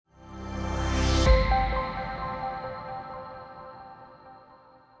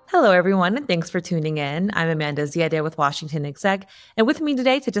Hello, everyone, and thanks for tuning in. I'm Amanda Ziadeh with WashingtonExec, and with me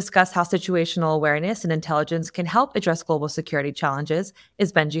today to discuss how situational awareness and intelligence can help address global security challenges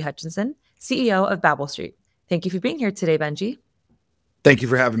is Benji Hutchinson, CEO of Babel Street. Thank you for being here today, Benji. Thank you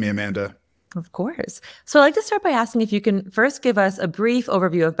for having me, Amanda. Of course. So I'd like to start by asking if you can first give us a brief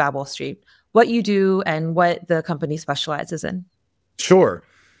overview of Babel Street, what you do and what the company specializes in. Sure.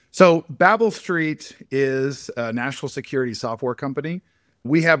 So Babel Street is a national security software company.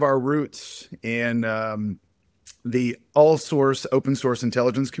 We have our roots in the all-source, open-source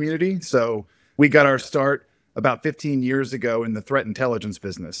intelligence community. So we got our start about 15 years ago in the threat intelligence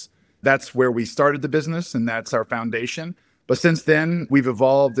business. That's where we started the business, and that's our foundation. But since then, we've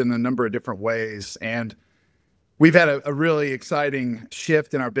evolved in a number of different ways. And we've had a really exciting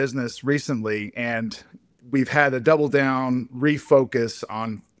shift in our business recently, and we've had a double down, refocus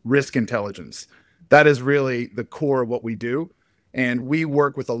on risk intelligence. That is really the core of what we do. And we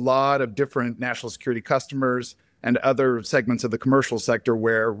work with a lot of different national security customers and other segments of the commercial sector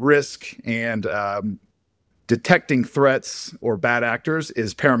where risk and detecting threats or bad actors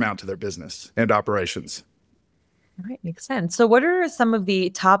is paramount to their business and operations. All right, makes sense. So what are some of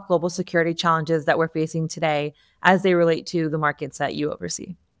the top global security challenges that we're facing today as they relate to the markets that you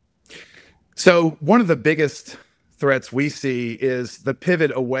oversee? So one of the biggest threats we see is the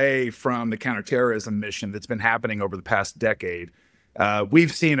pivot away from the counterterrorism mission that's been happening over the past decade.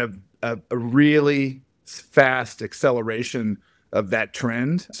 We've seen a really fast acceleration of that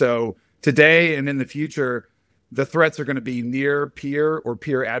trend. So today and in the future, the threats are going to be near peer or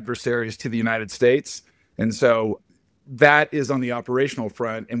peer adversaries to the United States. And so that is on the operational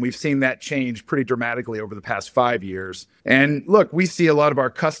front. And we've seen that change pretty dramatically over the past 5 years. And look, we see a lot of our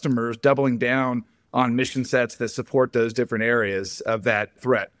customers doubling down on mission sets that support those different areas of that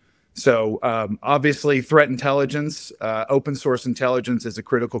threat. So obviously threat intelligence, open source intelligence is a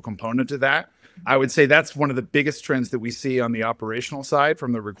critical component to that. I would say that's one of the biggest trends that we see on the operational side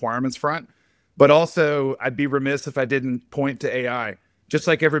from the requirements front. But also I'd be remiss if I didn't point to AI. Just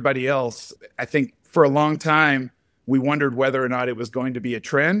like everybody else, I think for a long time, we wondered whether or not it was going to be a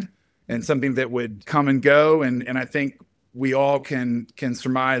trend and something that would come and go. And I think we all can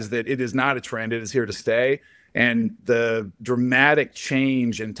surmise that it is not a trend. It is here to stay. And the dramatic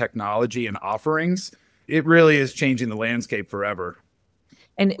change in technology and offerings, it really is changing the landscape forever.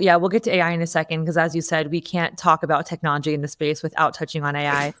 And yeah, we'll get to AI in a second, because as you said, we can't talk about technology in the space without touching on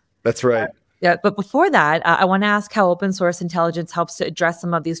AI. That's right. Yeah, but before that, I want to ask how open source intelligence helps to address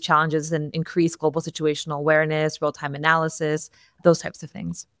some of these challenges and increase global situational awareness, real-time analysis, those types of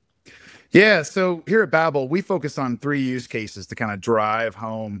things. Yeah, so here at Babel, we focus on 3 use cases to kind of drive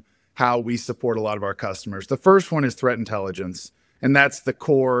home how we support a lot of our customers. The first one is threat intelligence, and that's the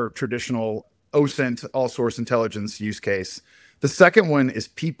core traditional OSINT, all-source intelligence use case. The second one is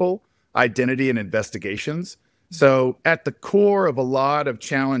people, identity, and investigations. So at the core of a lot of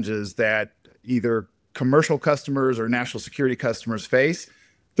challenges that either commercial customers or national security customers face,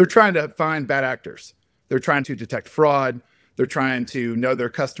 they're trying to find bad actors. They're trying to detect fraud. They're trying to know their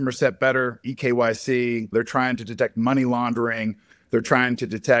customer set better, EKYC. They're trying to detect money laundering. They're trying to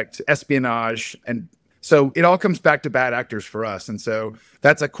detect espionage. And so it all comes back to bad actors for us. And so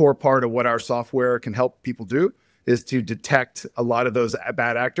that's a core part of what our software can help people do, is to detect a lot of those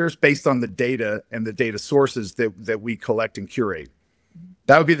bad actors based on the data and the data sources that we collect and curate.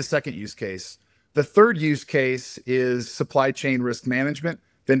 That would be the second use case. The third use case is supply chain risk management,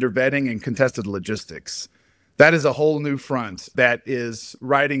 vendor vetting, and contested logistics. That is a whole new front that is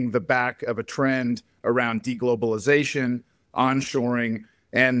riding the back of a trend around deglobalization, onshoring,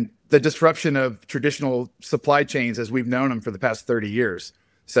 and the disruption of traditional supply chains as we've known them for the past 30 years.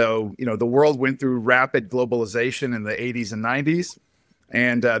 So, the world went through rapid globalization in the 80s and 90s,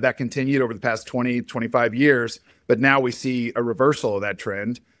 and that continued over the past 20, 25 years. But now we see a reversal of that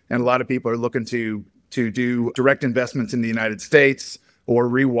trend, and a lot of people are looking to do direct investments in the United States or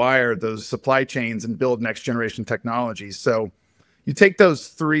rewire those supply chains and build next generation technologies. So you take those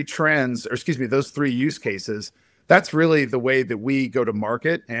 3 trends, or excuse me, those 3 use cases, that's really the way that we go to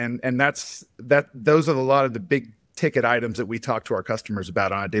market. And those are a lot of the big ticket items that we talk to our customers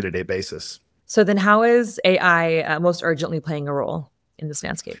about on a day-to-day basis. So then how is AI most urgently playing a role in this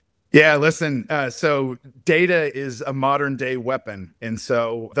landscape? Yeah, listen, so data is a modern day weapon. And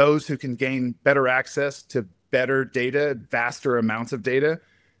so those who can gain better access to better data, vaster amounts of data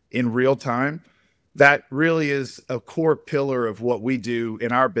in real time, that really is a core pillar of what we do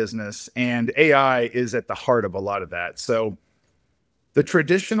in our business. And AI is at the heart of a lot of that. So the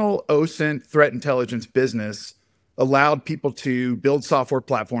traditional OSINT threat intelligence business allowed people to build software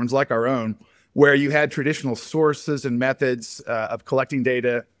platforms like our own, where you had traditional sources and methods of collecting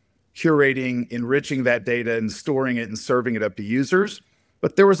data, curating, enriching that data, and storing it and serving it up to users.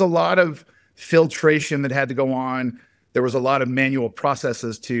 But there was a lot of filtration that had to go on. There was a lot of manual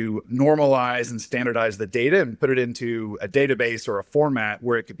processes to normalize and standardize the data and put it into a database or a format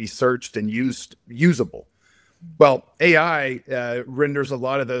where it could be searched and usable. Well, AI renders a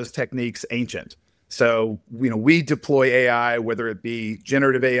lot of those techniques ancient. So, we deploy AI, whether it be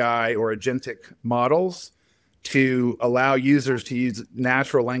generative AI or agentic models, to allow users to use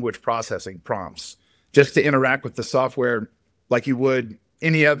natural language processing prompts just to interact with the software like you would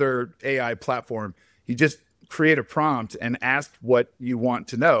any other AI platform. You just create a prompt and ask what you want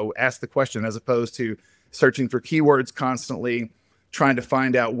to know, ask the question, as opposed to searching for keywords constantly, trying to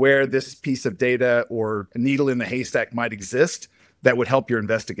find out where this piece of data or a needle in the haystack might exist that would help your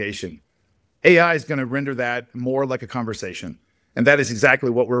investigation. AI is going to render that more like a conversation. And that is exactly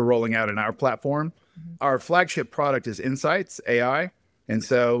what we're rolling out in our platform. Our flagship product is Insights AI. And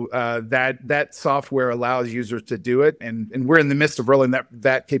so that software allows users to do it. And we're in the midst of rolling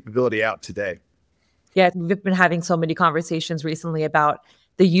that capability out today. Yeah, we've been having so many conversations recently about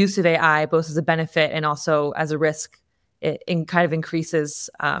the use of AI, both as a benefit and also as a risk. It kind of increases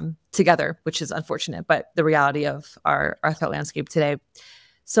together, which is unfortunate, but the reality of our threat landscape today.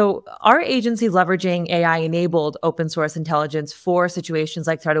 So are agencies leveraging AI-enabled open source intelligence for situations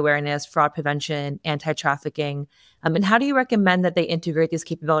like threat awareness, fraud prevention, anti-trafficking? And how do you recommend that they integrate these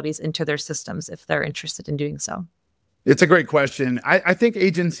capabilities into their systems if they're interested in doing so? It's a great question. I think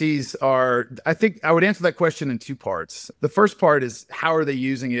agencies I would answer that question in two parts. The first part is, how are they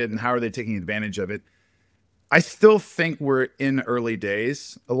using it and how are they taking advantage of it? I still think we're in early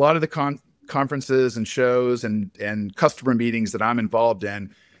days. A lot of the conferences and shows and customer meetings that I'm involved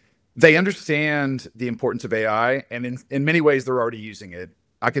in, they understand the importance of AI, and in many ways they're already using it.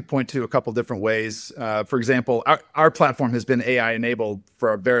 I could point to a couple different ways. For example, our platform has been AI enabled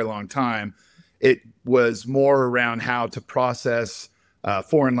for a very long time. It was more around how to process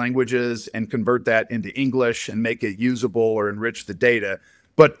foreign languages and convert that into English and make it usable or enrich the data.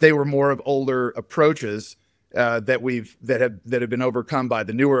 But they were more of older approaches that have been overcome by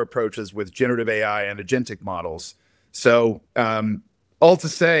the newer approaches with generative AI and agentic models. So all to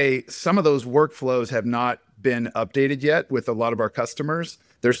say, some of those workflows have not been updated yet with a lot of our customers.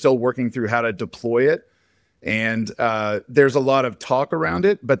 They're still working through how to deploy it. And there's a lot of talk around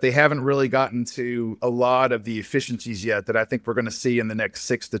it, but they haven't really gotten to a lot of the efficiencies yet that I think we're going to see in the next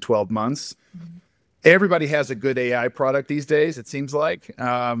 6 to 12 months. Everybody has a good AI product these days, it seems like,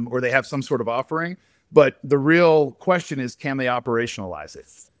 or they have some sort of offering. But the real question is, can they operationalize it?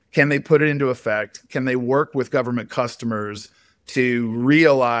 Can they put it into effect? Can they work with government customers to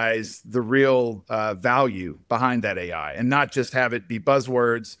realize the real value behind that AI and not just have it be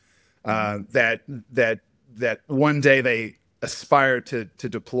buzzwords that one day they aspire to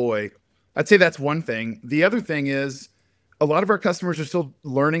deploy? I'd say that's one thing. The other thing is, a lot of our customers are still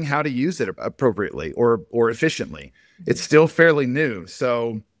learning how to use it appropriately or efficiently. It's still fairly new.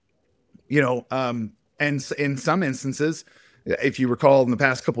 So, and in some instances, if you recall, in the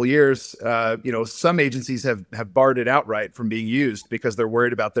past couple of years, some agencies have barred it outright from being used because they're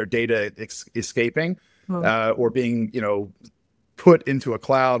worried about their data escaping or being, put into a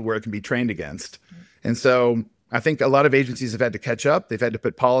cloud where it can be trained against. And so I think a lot of agencies have had to catch up. They've had to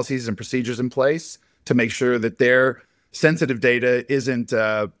put policies and procedures in place to make sure that their sensitive data isn't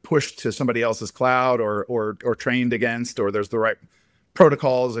pushed to somebody else's cloud or trained against, or there's the right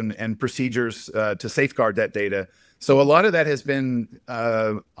protocols and procedures to safeguard that data. So a lot of that has been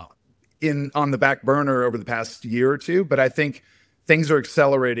on the back burner over the past year or two, but I think things are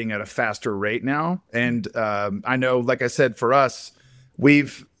accelerating at a faster rate now. And I know, like I said, for us,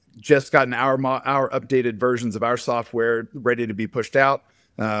 we've just gotten our updated versions of our software ready to be pushed out.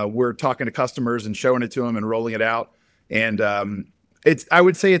 We're talking to customers and showing it to them and rolling it out. And I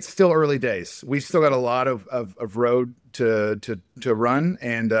would say it's still early days. We've still got a lot of road to run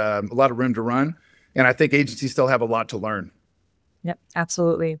and a lot of room to run. And I think agencies still have a lot to learn. Yep,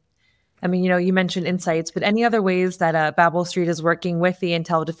 absolutely. I mean, you mentioned Insights, but any other ways that Babel Street is working with the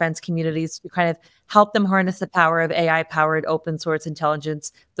intel defense communities to kind of help them harness the power of AI-powered open source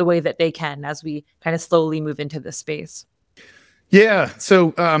intelligence the way that they can as we kind of slowly move into this space? Yeah,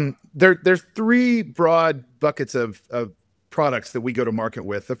 so there's three broad buckets of products that we go to market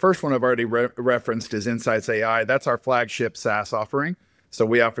with. The first one I've already referenced is Insights AI. That's our flagship SaaS offering. So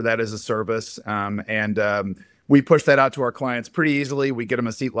we offer that as a service, and we push that out to our clients pretty easily. We get them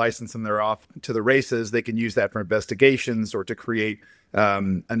a seat license and they're off to the races. They can use that for investigations or to create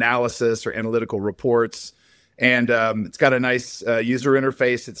analysis or analytical reports. And it's got a nice user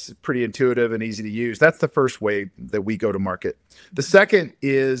interface. It's pretty intuitive and easy to use. That's the first way that we go to market. The second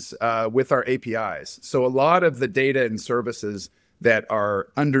is with our APIs. So a lot of the data and services that are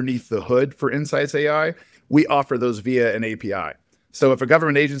underneath the hood for Insights AI, we offer those via an API. So if a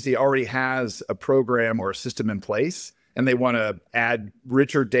government agency already has a program or a system in place and they want to add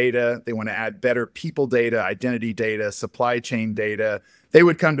richer data, they want to add better people data, identity data, supply chain data, they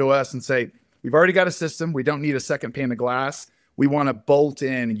would come to us and say, we've already got a system. We don't need a second pane of glass. We want to bolt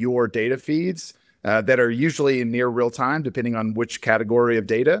in your data feeds that are usually in near real time, depending on which category of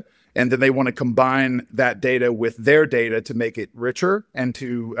data. And then they want to combine that data with their data to make it richer and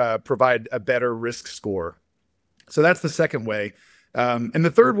to provide a better risk score. So that's the second way. And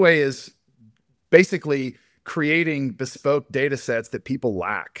the third way is basically creating bespoke data sets that people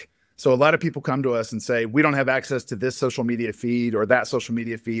lack. So a lot of people come to us and say, we don't have access to this social media feed or that social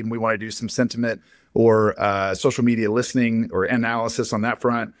media feed, and we want to do some sentiment or social media listening or analysis on that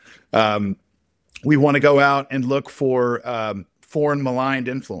front. We want to go out and look for foreign maligned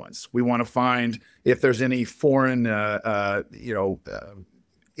influence. We want to find if there's any foreign,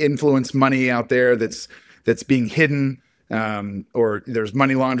 influence money out there that's being hidden, or there's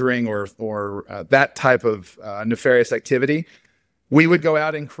money laundering or that type of nefarious activity. We would go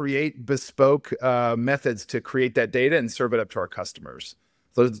out and create bespoke methods to create that data and serve it up to our customers.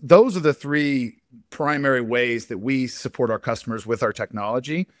 So those are the three primary ways that we support our customers with our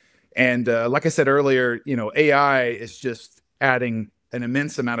technology. And like I said earlier, AI is just adding an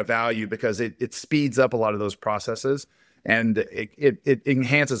immense amount of value because it speeds up a lot of those processes, and it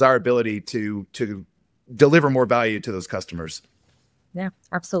enhances our ability to deliver more value to those customers. Yeah,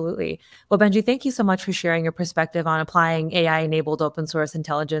 absolutely. Well, Benji, thank you so much for sharing your perspective on applying AI-enabled open source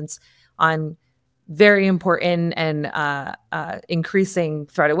intelligence on very important and increasing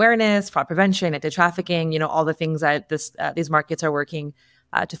threat awareness, fraud prevention, anti-trafficking, all the things that these markets are working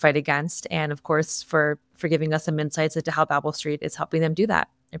to fight against. And of course, for giving us some insights into how Babel Street is helping them do that.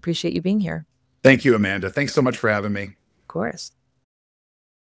 I appreciate you being here. Thank you, Amanda. Thanks so much for having me. Of course.